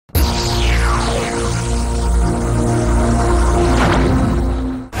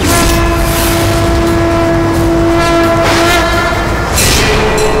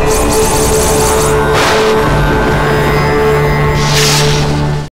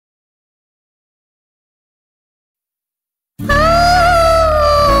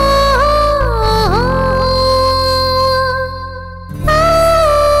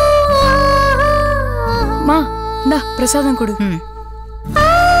பிரசாதம் கொடு.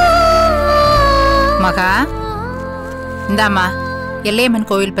 மகா, இந்தாமா எல்லையம்மன்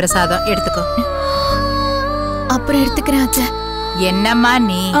கோவில் பிரசாதம் எடுத்துக்கோ. அப்புறம் எடுத்துக்கிறேன் அத்தை. என்னம்மா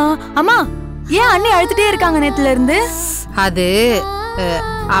நீ? அம்மா, ஏன் அண்ணி அழுத்துட்டே இருக்காங்க நேத்துல இருந்து? அது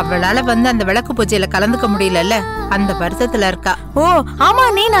அவளால அந்த விளக்கு பூஜையில கலந்துக்க முடியல, அந்த வருத்தத்துல இருக்கா. ஓ ஆமா,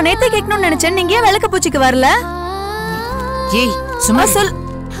 நீ நான் நேத்தே கேட்கணும்னு நினைச்சேன். நீங்க ஏன் விளக்கு பூஜைக்கு வரல? ஏய் சும்மா சொல்.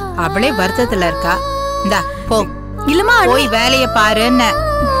 அவளே வருத்தத்துல இருக்கா. இந்தா போ. இல்லமா, போய் வேலைய பாரு.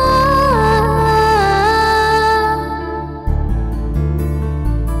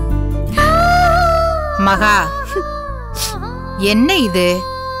 மகா, என்ன இது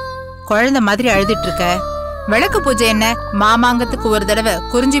குழந்தை மாதிரி அழுதுட்டு இருக்க? விளக்கு பூஜை என்ன மாமாங்கத்துக்கு ஒரு தடவை,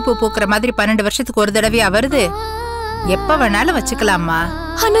 குறிஞ்சி பூ பூக்குற மாதிரி 12 வருஷத்துக்கு ஒரு தடவையா வருது? எப்ப வேணாலும் வச்சுக்கலாமா?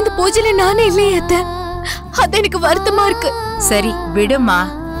 ஆனா அந்த பூஜையில நானே இல்லையே அத்தை. அது எனக்கு வருத்தமா இருக்கு. சரி விடுமா.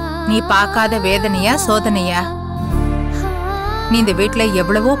 நீ பார்க்காத வேதனையா சோதனையா? நீ இந்த வீட்டுல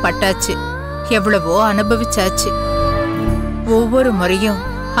எவ்வளவோ பட்டாச்சு, எவ்வளவோ அனுபவிச்சாச்சு. ஒவ்வொரு முறையும்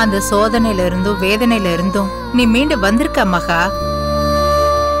அந்த சோதனையில இருந்தும் வேதனையில இருந்தும் நீ மீண்டு வந்திருக்க மகா.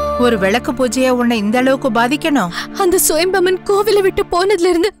 ஒரு விளக்கு பூஜையா உன்னை இந்த அளவுக்கு பாதிக்கணும்? அந்த சுயம்பமன் கோவிலை விட்டு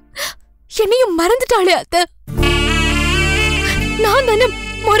போனதுல இருந்து என்னையும் மறந்துட்டாளே அத்தை. நான் தானே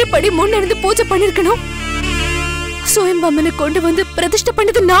முறைப்படி முன்னிருந்து பூஜை பண்ணிருக்கணும். சுயம்பமனை கொண்டு வந்து பிரதிஷ்டை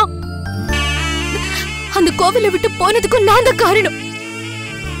பண்ணது நான். அந்த கோவிலை விட்டு போனதுக்கும் நான் தான் காரணம்.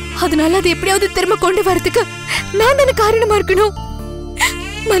 அதனால அதை எப்படியாவது திரும்ப கொண்டு வரதுக்கு நான் தானே காரணமா இருக்கணும்.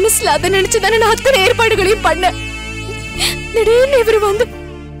 மனசுல அதை நினைச்சுதானே நான் அத்தனை ஏற்பாடுகளையும் பண்ண. திடீர்னு இவரு வந்து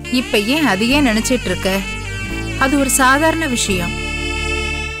இப்ப ஏன் அதையே நினைச்சிட்டு இருக்க? அது ஒரு சாதாரண விஷயம்.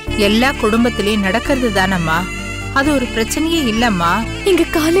 எல்லா குடும்பத்திலயும் நடக்கிறது தானம்மா. அது ஒரு பிரச்சனையே இல்லம்மா. இங்க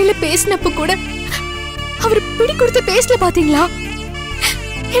காலையில பேசினப்ப கூட அவர் பிடி கொடுத்து பேசல பாத்தீங்களா?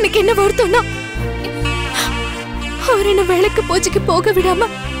 எனக்கு என்ன வருத்தம்னா, அவர் என்ன விளக்கு பூஜைக்கு போக விடாம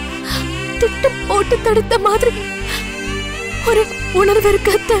திட்டம் போட்டு தடுத்த மாதிரி ஒரு உணர்வு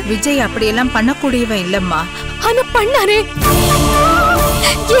இருக்கு. விஜய் அப்படியெல்லாம் பண்ணக்கூடியவன் இல்லம்மா. ஆனா பண்ணாரே.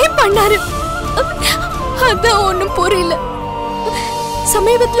 ஏன் பண்ணாரு? அதான் ஒண்ணும் புரியல.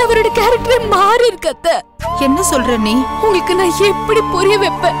 சமீபத்துல அவரோட கேரக்டர் மாறி இருக்கு. என்ன சொல்ற நீ? உங்களுக்கு நான் எப்படி புரிய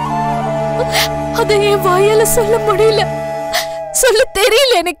வைப்பேன்? அத என் வாயால சொல்ல முடியல, சொல்ல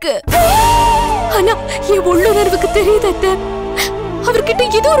தெரியல எனக்கு. ஆனா என் உள்ளுணர்வுக்கு தெரியுது அவர்கிட்ட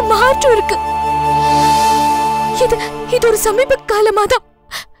இது ஒரு மாற்றம் இருக்கு. இது ஒரு சமீப காலமா தான்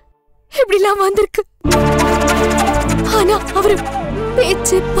இப்படி எல்லாம் வந்திருக்கு. ஆனா அவரு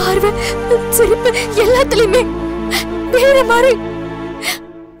பேச்சு, பார்வை, சிரிப்பு எல்லாத்துலயுமே வேற மாதிரி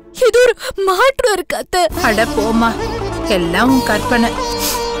இது ஒரு மாற்றம் இருக்கு அத்தை. அட போமா, எல்லாம் உன் கற்பனை.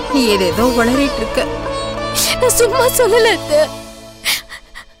 நீ ஏதேதோ வளரிட்டு இருக்க. நான் சும்மா சொல்லல அத்தை.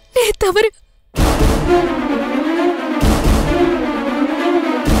 தவறு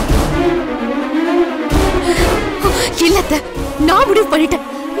இல்ல, நான் முடிவு பண்ணிட்டேன்.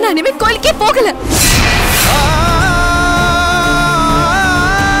 நான் இனிமே கோயிலுக்கே போகல.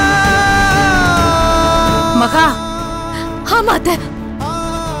 மகா, ஆமா அத்தை,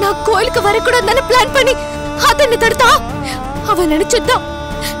 நான் கோயிலுக்கு வரக்கூடாதுன்னு பிளான் பண்ணி அதை என்ன தடுத்தா? அவ நினைச்சதா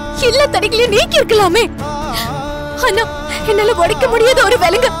இல்ல தடிகளையும் நீக்கி இருக்கலாமே. ஆனா என்னால உடைக்க முடியாத ஒரு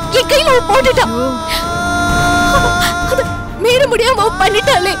விலங்கு என் கையில போட்டுட்டான். மீற முடியாம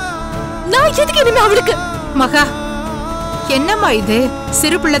பண்ணிட்டாளே. நான் எதுக்கு இனிமே அவளுக்கு? மகா, என்னம்மா இது?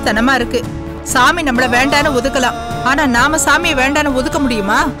 சிறு பிள்ளைத்தனமா இருக்கு. சாமி நம்மள வேண்டான்னு ஒதுக்கலாம், ஆனா நாம சாமியை வேண்டான்னு ஒதுக்க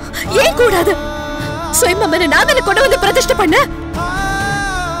முடியுமா? ஏன் கூடாது? சுயம்பமனை நான் தானே கொண்டு வந்து பிரதிஷ்டை பண்ண.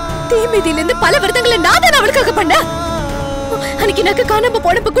 தீமிதியில இருந்து பல விரதங்களை நான் தானே அவளுக்காக பண்ண. அன்னைக்கு எனக்கு காணாம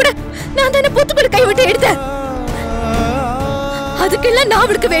போனப்ப கூட நான் தானே புத்துக்குள்ள கை விட்டு எடுத்தேன். அதுக்கெல்லாம் நான்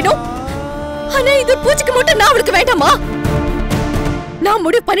அவளுக்கு வேணும். ஆனா இது பூஜைக்கு மட்டும் நான் அவளுக்கு வேண்டாமா? நான்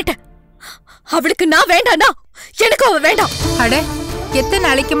முடிவு பண்ணிட்டேன். அவளுக்கு நான் வேண்டானா எனக்கு அவ வேண்டாம். அட, எத்தனை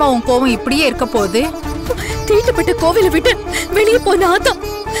நாளைக்குமா உன் கோவம் இப்படியே இருக்க போகுது? தீட்டுப்பட்ட கோவிலை விட்டு வெளியே போன ஆத்தா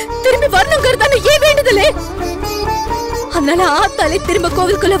திரும்பி வரணுங்கிறதான ஏன் வேண்டுதலே. அதனால ஆத்தாலே திரும்ப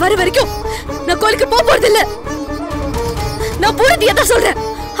கோவிலுக்குள்ள வர வரைக்கும் நான் கோவிலுக்கு போறது இல்ல. நான் பூரதியா தான் சொல்றேன்.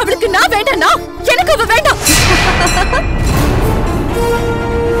 அவளுக்கு நான் வேண்டானா எனக்கு அவ வேண்டாம்.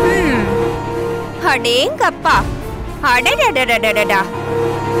 அடேங்கப்பா, அடடடடடடா.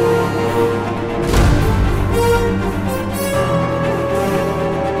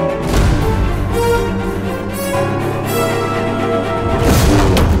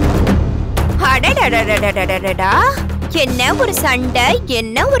 அடடடடடடடா, என்ன ஒரு சண்டை,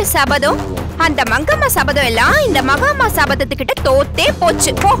 என்ன ஒரு சபதம். அந்த மங்கம்மா சபதம் எல்லாம் இந்த மகாமா சபதத்துக்கிட்ட தோத்தே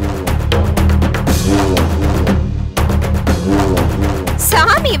போச்சு. போ.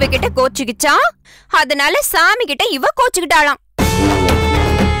 சாமி இவகிட்ட கோச்சுக்கிச்சா, அதனால சாமி கிட்ட இவ கோச்சுக்கிட்டாளாம்.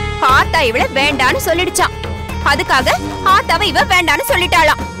 ஆத்தா இவள வேண்டான்னு சொல்லிடுச்சான், அதுக்காக ஆத்தாவை இவ வேண்டான்னு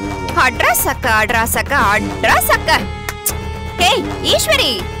சொல்லிட்டாளாம். அட்ரா சக்க அட்ரா சக்க அட்ரா சக்க. ஏய்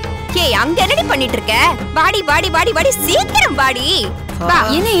ஈஸ்வரி, ஏய் அங்க என்னடி பண்ணிட்டு இருக்க? வாடி வாடி வாடி வாடி, சீக்கிரம் வாடி.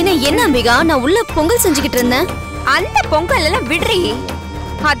 என்ன அம்பிகா, நான் உள்ள பொங்கல் செஞ்சுக்கிட்டு இருந்தேன். அந்த பொங்கல் எல்லாம் விடுறி,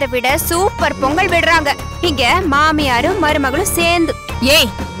 அதை விட சூப்பர் பொங்கல் விடுறாங்க இங்க மாமியாரும் மருமகளும் சேர்ந்து. ஏய்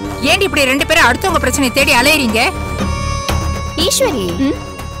ஏண்டி இப்படி ரெண்டு பேரும் அடுத்தவங்க பிரச்சனை தேடி அலையறீங்க? ஈஸ்வரி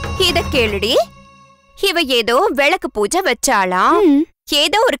இத கேளுடி. இவ ஏதோ விளக்கு பூஜை வச்சாலாம்,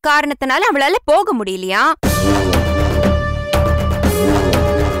 ஏதோ ஒரு காரணத்தினால அவளால போக முடியலையா.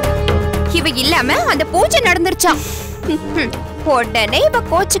 இவ இல்லாம அந்த பூஜை நடந்துருச்சாம். உடனே இவ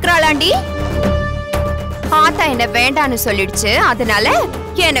கோச்சுக்கிறாளாண்டி. ஆத்தா என்ன வேண்டான்னு சொல்லிடுச்சு, அதனால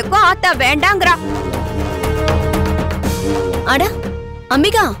எனக்கும் ஆத்தா வேண்டாங்கிறா. அட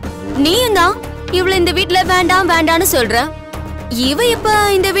அம்பிகா, நீயும் தான் இவள இந்த வீட்ல வேண்டாம் வேண்டான்னு சொல்ற. இவ இப்ப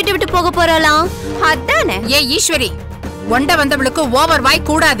இந்த வீட்டை விட்டு போக போறாளாம். அதானே. ஏ ஈஸ்வரி, ஒண்ட வந்தவளுக்கு ஓவர் வாய்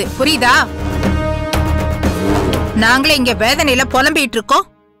கூடாது, புரியுதா? நாங்களே இங்க வேதனையில புலம்பிட்டு இருக்கோம்,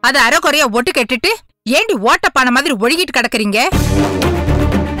 அத அரைக்குறைய ஒட்டு கெட்டுட்டு ஏண்டி ஓட்டப்பான மாதிரி ஒழுகிட்டு கிடக்குறீங்க?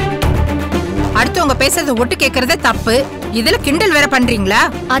 அடுத்தவங்க பேசுறது ஒட்டு கேக்குறதே தப்பு, இதுல கிண்டல் வேற பண்றீங்களா?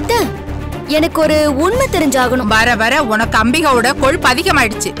 அத்தை, எனக்கு ஒரு உண்மை தெரிஞ்சாகணும். வர வர உனக்கு அம்பிகாவோட கொழுப்பு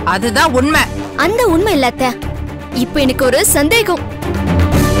அதிகமாயிடுச்சு, அதுதான் உண்மை. அந்த உண்மை இல்ல அத்தை, இப்ப எனக்கு ஒரு சந்தேகம்.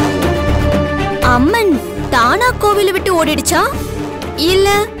 அம்மன் தானா கோவில விட்டு ஓடிடுச்சா, இல்ல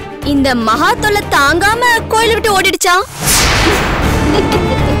இந்த மகா தொல்லை தாங்காம கோயில விட்டு ஓடிடுச்சா?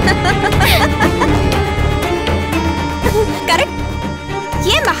 கரெக்ட்.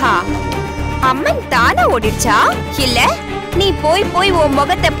 ஏன் மகா, அம்மன் தானா ஓடிடுச்சா, இல்ல நீ போய் போய் உன்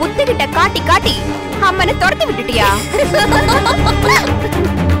முகத்தை புத்துக்கிட்ட காட்டி காட்டி அம்மனை துரத்தி விட்டுட்டியா?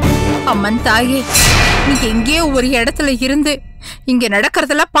 அம்மன் தாயே, நீ எங்கேயோ ஒரு இடத்துல இருந்து இங்க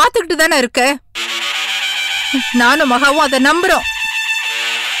நடக்கிறதெல்லாம் பாத்துக்கிட்டு தானே இருக்க. நானும் மகாவும் அதை நம்புறோம்.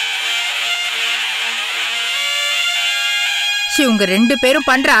 இவங்க ரெண்டு பேரும்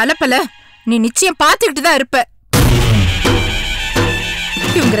பண்ற அலப்பல நீ நிச்சயம் பாத்துக்கிட்டு தான் இருப்ப.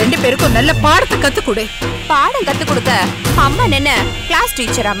 இவங்க ரெண்டு பேருக்கும் நல்ல பாடத்தை கத்து கொடு. பாடம் கத்து கொடுக்க அம்மன் என்ன கிளாஸ்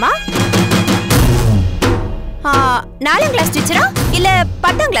டீச்சராமா? 4ஆம் கிளாஸ் டீச்சரா இல்ல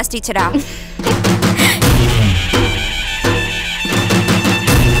 10ஆம் கிளாஸ் டீச்சரா?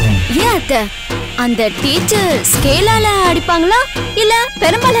 ஏன் அத்தை, அந்த டீச்சர் ஸ்கேலால அடிப்பாங்களா இல்ல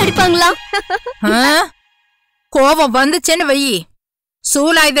பெரும்பாலும் அடிப்பாங்களா? கோபம் வந்துச்சேன்னு வை,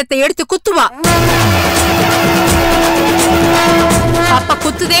 சூலாயுதத்தை எடுத்து குத்துவா. அப்ப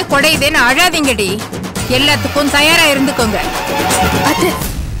குத்துதே கொடையுதேன்னு அழாதீங்கடி, எல்லாத்துக்கும் தயாரா இருந்துக்கோங்க. அத்தை,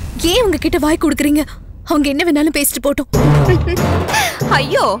 ஏன் உங்ககிட்ட வாய் கொடுக்குறீங்க? அவங்க என்ன வேணாலும் பேசிட்டு போட்டோம்.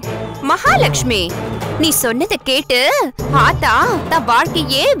 ஐயோ மகாலட்சுமி, நீ சொன்னதை கேட்டு ஆத்தா தான்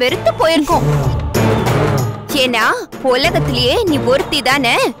வாழ்க்கையே வெறுத்து போயிருக்கும். ஏன்னா உலகத்திலேயே நீ ஒருத்தி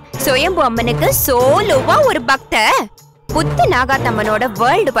தானே சுயம்பு அம்மனுக்கு சோலோவா ஒரு பக்த. புத்து நாகாத்தம்மனோட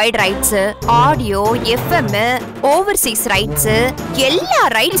world wide rights, audio, FM, Overseas rights, எல்லா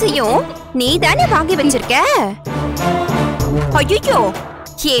ரைட்ஸையும் நீ தானே வாங்கி வச்சிருக்க. ஐயோ,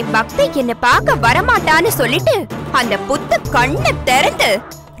 என் பக்தை என்ன பார்க்க வரமாட்டான்னு சொல்லிட்டு அந்த புத்து கண்ணை திறந்து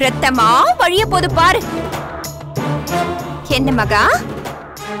ரத்தமா வழிய போது பாரு. என்ன மகா,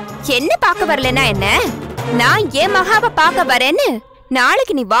 என்ன பார்க்க வரலனா என்ன? நான் என் மகாவை பார்க்க வரேன்னு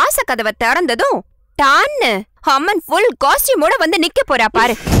நாளைக்கு நீ வாச கதவை திறந்ததும் டான்னு அம்மன் ஃபுல் காஸ்டியூமோட வந்து நிக்க போறா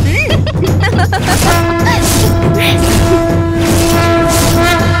பாரு.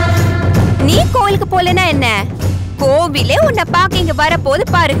 நீ கோயிலுக்கு போலனா என்ன, கோவிலே உன்னை பார்க்க இங்க வர போது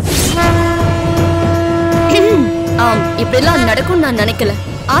பாரு. இப்படிலாம் நடக்கும் நான் நினைக்கல,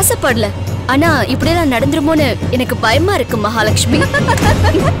 ஆசைப்படல. ஆனா இப்படியெல்லாம் நடந்துருமோன்னு எனக்கு பயமா இருக்கு மகாலட்சுமி.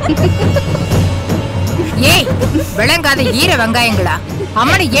 ஏய் விளங்காத ஈர வெங்காயங்களா,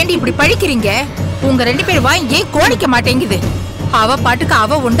 அம்மனை ஏண்டி இப்படி பழிக்கிறீங்க? உங்க ரெண்டு பேர் வாய் ஏன் கோணிக்க மாட்டேங்குது? அவ பாட்டுக்கு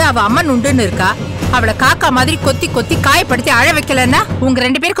அவ உண்டு அவ அம்மன் உண்டுன்னு இருக்கா. அவளை காக்கா மாதிரி கொத்தி கொத்தி காயப்படுத்தி அழ வைக்கலன்னா உங்க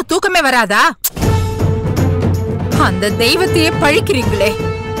ரெண்டு பேருக்கு தூக்கமே வராதா? அந்த தெய்வத்தையே பழிக்கிறீங்களே.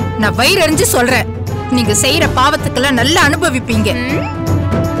 நான் வயிறறிஞ்சு சொல்றேன், நீங்க செய்யற பாவத்துக்கெல்லாம் நல்லா அனுபவிப்பீங்க.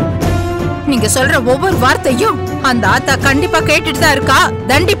 நீங்க சொல்ற ஒவ்வொரு வார்த்தையும் அந்த ஆத்தா கண்டிப்பா கேட்டுட்டு தான் இருக்கா,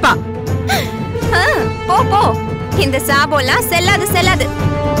 தண்டிப்பா. போ போ, இந்த சாபம்லாம் செல்லாது செல்லாது.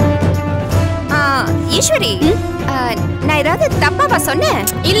 ஈஸ்வரி, நான் ஏதாவது தப்பாவா சொன்னேன்?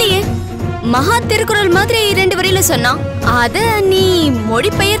 இல்லையே. மகா திருக்குறள் மாதிரி 2 வரியில சொன்னான். அத நீ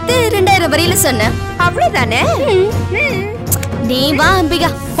மொழிபெயர்த்து 2000 வரியில சொன்ன. அவ்வளவுதானே? நீ வா அம்பிகா.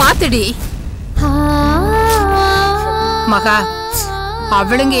 பாத்துடி மகா,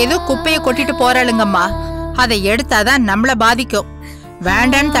 அவளுங்க ஏதோ குப்பைய கொட்டிட்டு போறாளுங்கம்மா. அதை எடுத்தாதான் நம்மள பாதிக்கும்.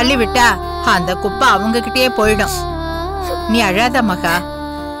 வேண்டான்னு தள்ளி விட்டா அந்த குப்பை அவங்க கிட்டே போயிடும். நீ அழாத மகா,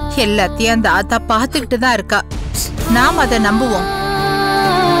 எல்லாத்தையும் அந்த ஆத்தா பாத்துக்கிட்டு தான் இருக்கா. நாம் அதை நம்புவோம்.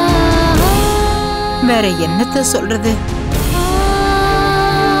 வேற என்னத்த சொல்றது?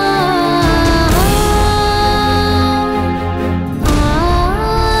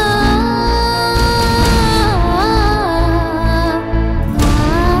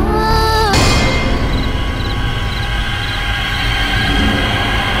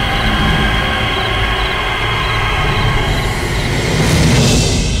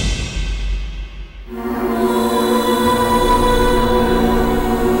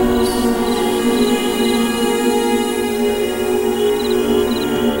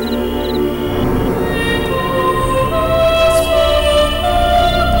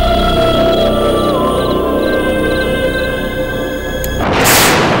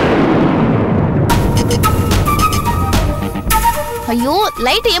 ஐயோ,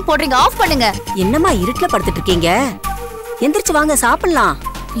 லைட் ஏன் போடுறீங்க? ஆஃப் பண்ணுங்க. என்னம்மா இருட்டுல படுத்துட்டு இருக்கீங்க? எந்திரிச்சு வாங்க, சாப்பிடலாம்.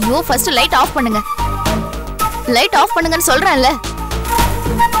 ஐயோ, ஃபர்ஸ்ட் லைட் ஆஃப் பண்ணுங்க. லைட் ஆஃப் பண்ணுங்கன்னு சொல்றேன்ல.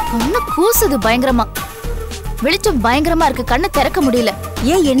 கண்ணு கூசுது பயங்கரமா. வெளிச்சம் பயங்கரமா இருக்கு, கண்ணை திறக்க முடியல.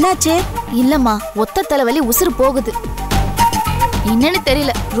 ஏன், என்னாச்சு? இல்லம்மா, ஒத்த தலைவலி, உசுறு போகுது. என்னன்னு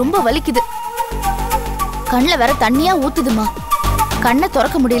தெரியல, ரொம்ப வலிக்குது. கண்ணுல வேற தண்ணியா ஊத்துதுமா. கண்ணை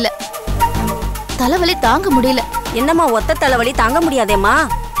திறக்க முடியல, தலைவலி தாங்க முடியல. என்னம்மா ஒத்த தலைவலி தாங்க முடியாதேம்மா?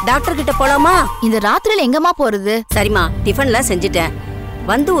 டாக்டர் கிட்ட போலாமா? இந்த ராத்திரில எங்கம்மா போறது? சரிம்மா, டிஃபன்லாம் செஞ்சுட்டேன்.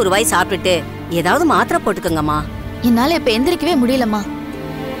 வந்து ஒரு வாய் சாப்பிட்டுட்டு ஏதாவது மாத்திரை போட்டுக்கங்கம்மா. என்னால இப்ப எந்திரிக்கவே முடியலம்மா.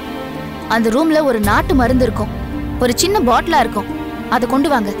 அந்த ரூம்ல ஒரு நாட்டு மருந்து இருக்கும், ஒரு சின்ன பாட்டிலா இருக்கும். அதை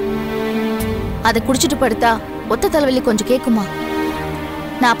கொண்டு வாங்க. அதை குடிச்சிட்டு படுத்தா ஒத்த தலைவலி கொஞ்சம் கேக்குமா.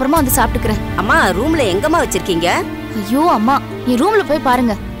 நான் அப்புறமா வந்து சாப்பிட்டுக்கிறேன். அம்மா, ரூம்ல எங்கம்மா வச்சிருக்கீங்க? ஐயோ அம்மா, நீ ரூம்ல போய்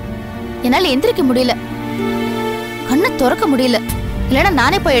பாருங்க. என்னால எந்திரிக்க முடியல, கண்ணை திறக்க முடியல. இல்லைன்னா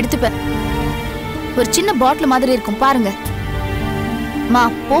நானே போய் எடுத்துப்பேன். ஒரு சின்ன பாட்டில் மாதிரி இருக்கும், பாருங்க. மா,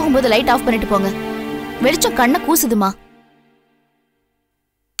 போகும்போது லைட் ஆஃப் பண்ணிட்டு போங்க. வெளிச்சம் கண்ணை கூசுதுமா.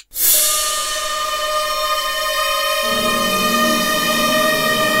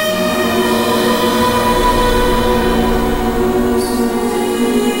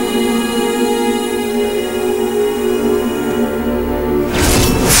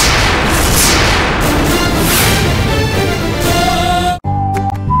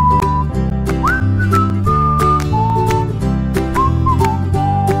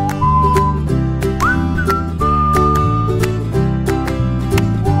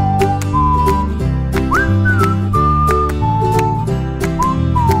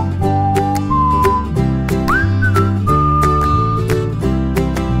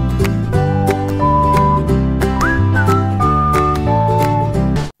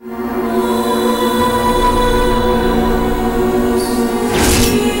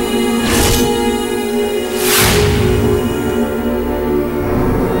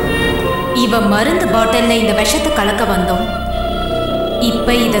 இவ மருந்து பாட்டில்ல இந்த விஷத்தை கலக்க வந்தோம்.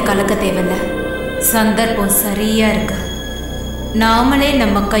 இப்ப இத கலக்க தேவையில்ல. சந்தர்ப்பம் சரியா இருக்கு. நாமளே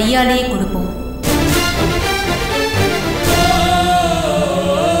நம்ம கையாலேயே கொடுப்போம்.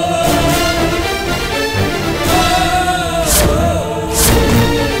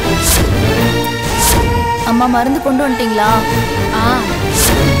 அம்மா, மருந்து கொண்டு வந்துட்டீங்களா?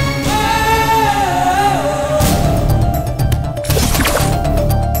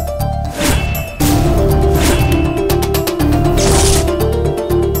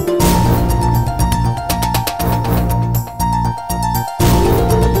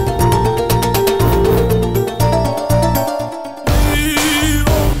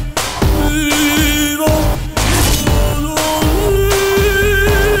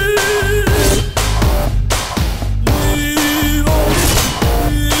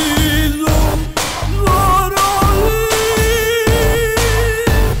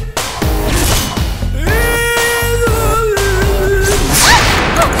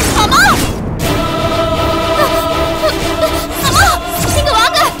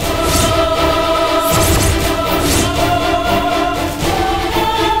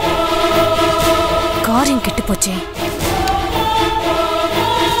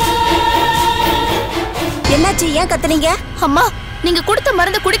 என்னாச்சு? ஏன் கத்துனீங்க? அம்மா, நீங்க கொடுத்த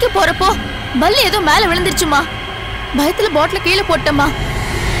மருந்து குடிக்க போறப்போ பல்லு ஏதோ மேல விழுந்துருச்சுமா. பயத்துல பாட்டில கீழே போட்டம்மா.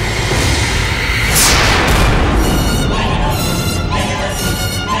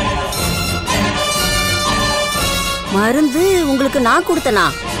 மருந்து உங்களுக்கு நான் கொடுத்தனா?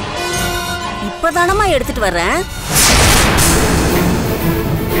 இப்பதானமா எடுத்துட்டு வர்றேன்.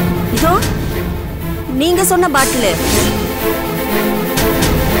 இதோ நீங்க சொன்ன பாட்டிலு.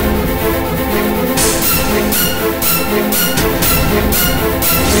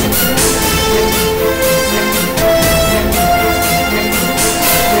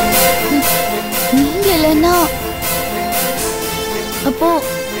 நீங்க இல்லைன்னா அப்போ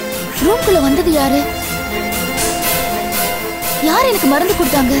ரூம்குள்ள வந்தது யாரு? யார் எனக்கு மருந்து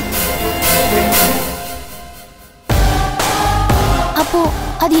கொடுத்தாங்க? அப்போ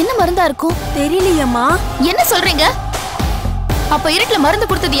அது என்ன மருந்தா இருக்கும்? தெரியலையம்மா. என்ன சொல்றீங்க? அப்ப இருட்டுல மருந்து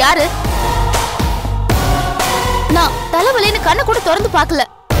கொடுத்தது யாரு? நான் தலைவலின்னு கண்ணை கூட திறந்து பார்க்கல.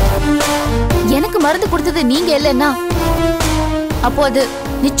 எனக்கு மருந்து கொடுத்தது நீங்க இல்லைன்னா அப்போ அது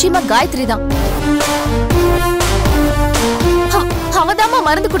நிச்சயமா காயத்ரி தான். அவதாமா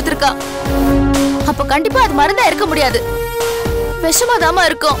மருந்து கொடுத்திருக்கா. அப்ப கண்டிப்பா அது மருந்தா இருக்க முடியாது, விஷமாதாமா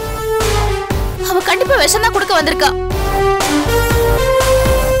இருக்கும். அவ கண்டிப்பா விஷம் தான் கொடுக்க வந்திருக்கா.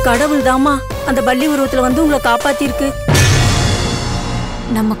 கடவுள் தாமா அந்த பள்ளி உருவத்துல வந்து உங்களை காப்பாத்தி இருக்கு.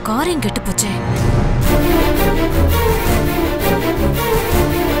 நம்ம காரியம் கெட்டு போச்சே.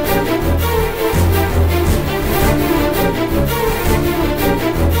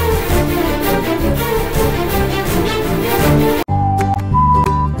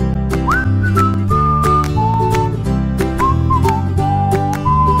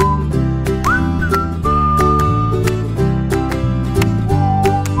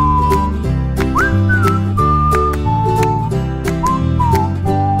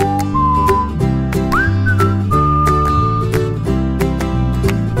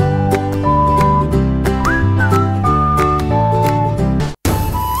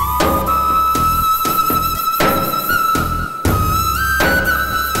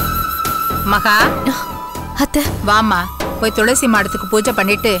 மகா, அத்தை வாமா, போய் துளசி மாடத்துக்கு பூஜை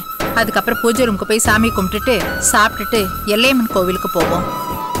பண்ணிட்டு அதுக்கப்புறம் பூஜை ரூமுக்கு போய் சாமி கும்பிட்டுட்டு சாப்பிட்டுட்டு எல்லையம்மன் கோவிலுக்கு போவோம்.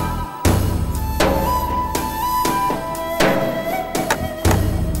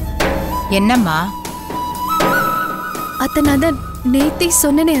 என்னம்மா? அத்தை நான் தான் நேத்தே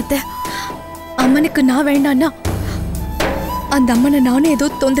சொன்னனே அத்தை, அம்மனுக்கு நான் வேண்டான்னா அந்த அம்மனை நானும் ஏதோ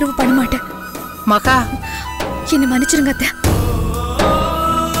தொந்தரவு பண்ண மாட்டேன். மகா, என்ன மன்னிச்சிருங்க அத்தை.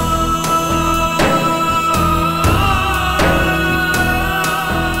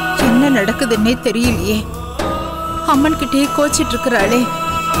 என்ன நடக்குதுன்னே தெரியலையே. அம்மன் கிட்டே கோச்சிட்டு இருக்கிறாளே,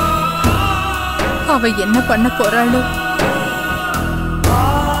 அவ என்ன பண்ண போறாளோ?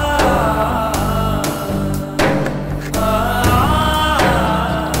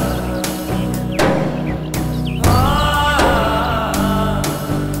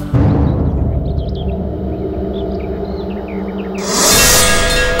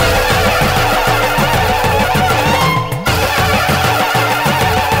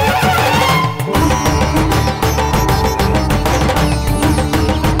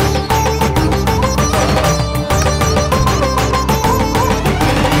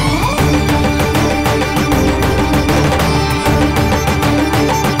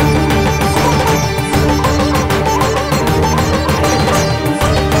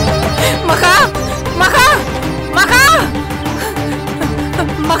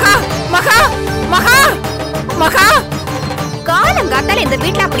 காலங்காத்தால இந்த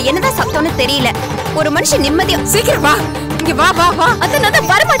வீட்ல அப்படி என்னதான் சத்தம்னு தெரியல. ஒரு மனுஷன் நிம்மதியா சீக்கிரம் வா, இங்க வா வா வா. அத நான்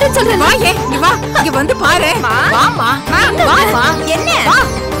வர மாட்டேன்னு சொல்றேன். வா, இங்க வா, இங்க வந்து பாரு. வாமா, வா வா. என்ன? வா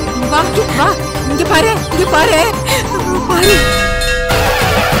வா வா, இங்க பாரு, இங்க பாரு, பாரு.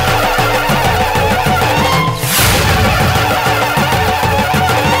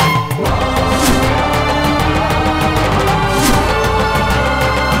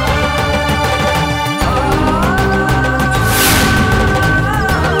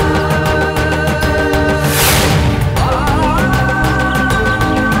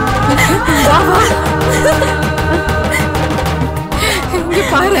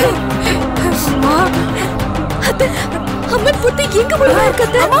 பாரு, அம்மன் புத்தி எங்க போய்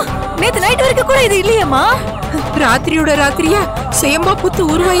இருக்கது? நேத்து நைட் வரைக்கும் கூட இது இல்லையம்மா. ராத்திரியோட ராத்திரியா சுயம்பா புத்து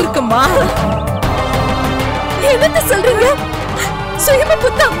உருவாயிருக்கம்மா. என்னத்த சொல்றீங்க? சுயம்பா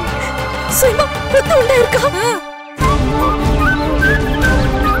புத்தா? சுயம்பா புத்து உண்டா இருக்கா?